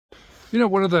You know,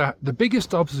 one of the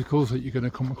biggest obstacles that you're going to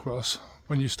come across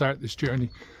when you start this journey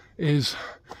is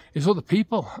other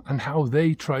people and how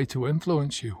they try to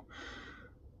influence you.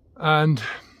 And,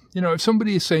 you know, if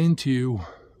somebody is saying to you,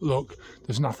 look,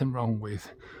 there's nothing wrong with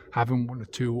having one or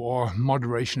two, or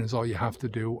moderation is all you have to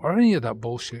do, or any of that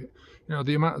bullshit. You know,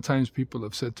 the amount of times people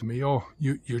have said to me, oh,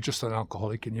 you're just an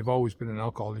alcoholic and you've always been an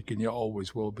alcoholic and you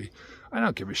always will be. I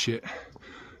don't give a shit.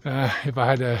 If I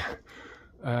had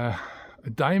a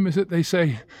dime, as they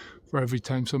say, for every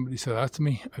time somebody said that to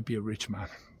me, I'd be a rich man.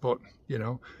 But, you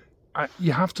know,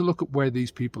 you have to look at where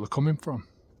these people are coming from.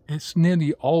 It's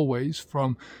nearly always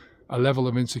from a level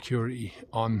of insecurity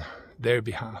on their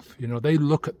behalf. You know, they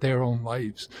look at their own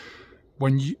lives.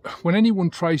 When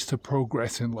anyone tries to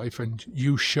progress in life and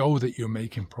you show that you're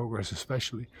making progress,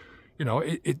 especially, you know,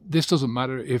 this doesn't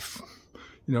matter if,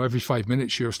 you know, every 5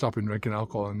 minutes you're stopping drinking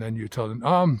alcohol and then you tell them,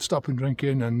 oh, I'm stopping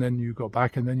drinking, and then you go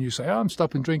back and then you say, oh, I'm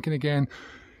stopping drinking again.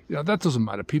 You know, that doesn't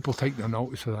matter. People take no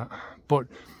notice of that. But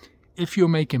if you're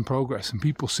making progress and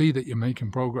people see that you're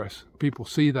making progress, people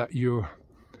see that your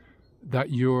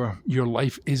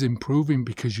life is improving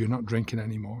because you're not drinking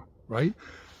anymore, right?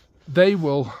 They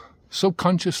will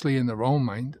subconsciously in their own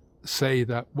mind say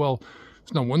that, well,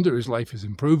 it's no wonder his life is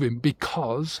improving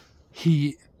because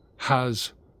he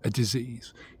has a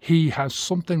disease. He has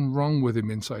something wrong with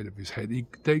him inside of his head.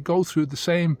 They go through the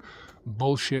same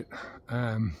bullshit,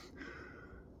 the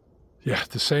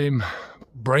same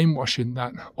brainwashing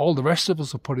that all the rest of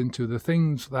us are put into, the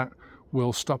things that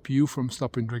will stop you from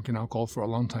stopping drinking alcohol for a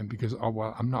long time because, oh,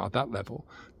 well, I'm not at that level.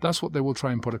 That's what they will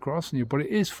try and put across in you, but it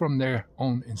is from their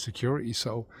own insecurity.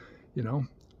 So, you know,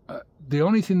 the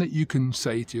only thing that you can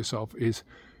say to yourself is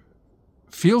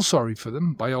feel sorry for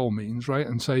them by all means, right?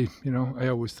 And say, you know, I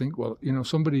always think, well, you know,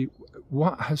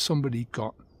 what has somebody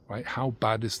got, right? How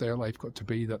bad has their life got to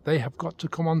be that they have got to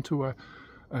come onto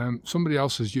somebody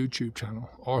else's YouTube channel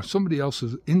or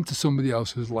into somebody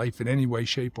else's life in any way,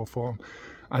 shape or form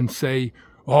and say,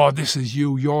 oh, this is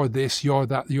you, you're this, you're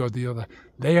that, you're the other.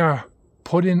 They are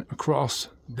putting across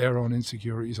their own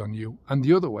insecurities on you. And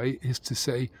the other way is to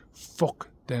say, fuck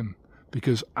them.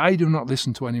 Because I do not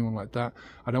listen to anyone like that.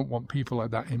 I don't want people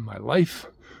like that in my life,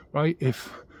 right?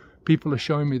 If people are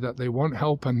showing me that they want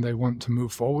help and they want to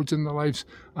move forwards in their lives,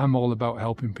 I'm all about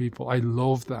helping people. I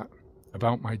love that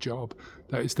about my job.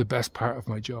 That is the best part of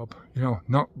my job. You know,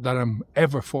 not that I'm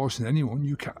ever forcing anyone.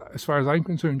 You can't, as far as I'm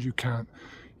concerned, you can't.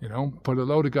 You know, put a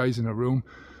load of guys in a room,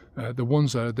 the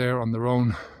ones that are there on their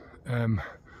own,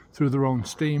 through their own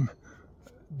steam,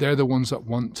 they're the ones that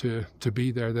want to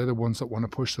be there. They're the ones that want to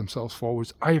push themselves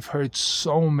forwards. I've heard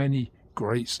so many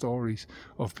great stories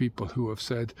of people who have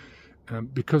said,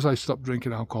 because I stopped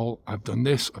drinking alcohol, I've done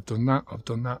this, I've done that, I've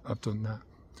done that, I've done that.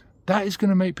 That is going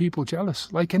to make people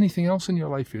jealous, like anything else in your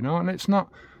life, you know. And it's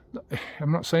not,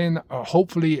 I'm not saying that,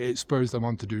 hopefully it spurs them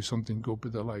on to do something good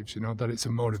with their lives, you know, that it's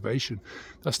a motivation.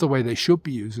 That's the way they should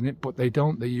be using it, but they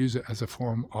don't. They use it as a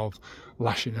form of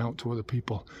lashing out to other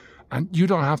people. And you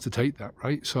don't have to take that,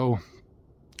 right? So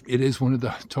it is one of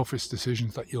the toughest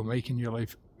decisions that you'll make in your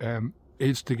life,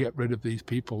 is to get rid of these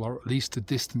people, or at least to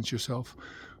distance yourself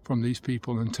from these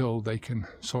people until they can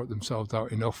sort themselves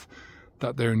out enough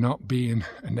that they're not being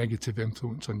a negative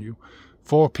influence on you.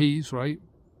 4 P's, right?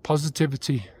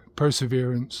 Positivity,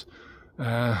 perseverance,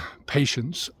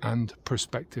 patience, and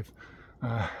perspective.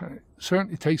 It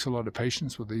certainly takes a lot of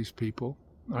patience with these people,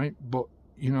 right? But,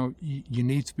 you know, you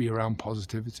need to be around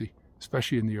positivity,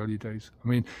 especially in the early days. I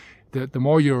mean, the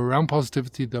more you're around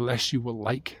positivity, the less you will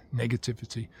like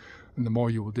negativity, and the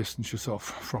more you will distance yourself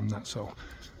from that. So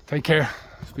take care.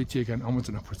 Speak to you again. Onwards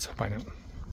and upwards. Bye now.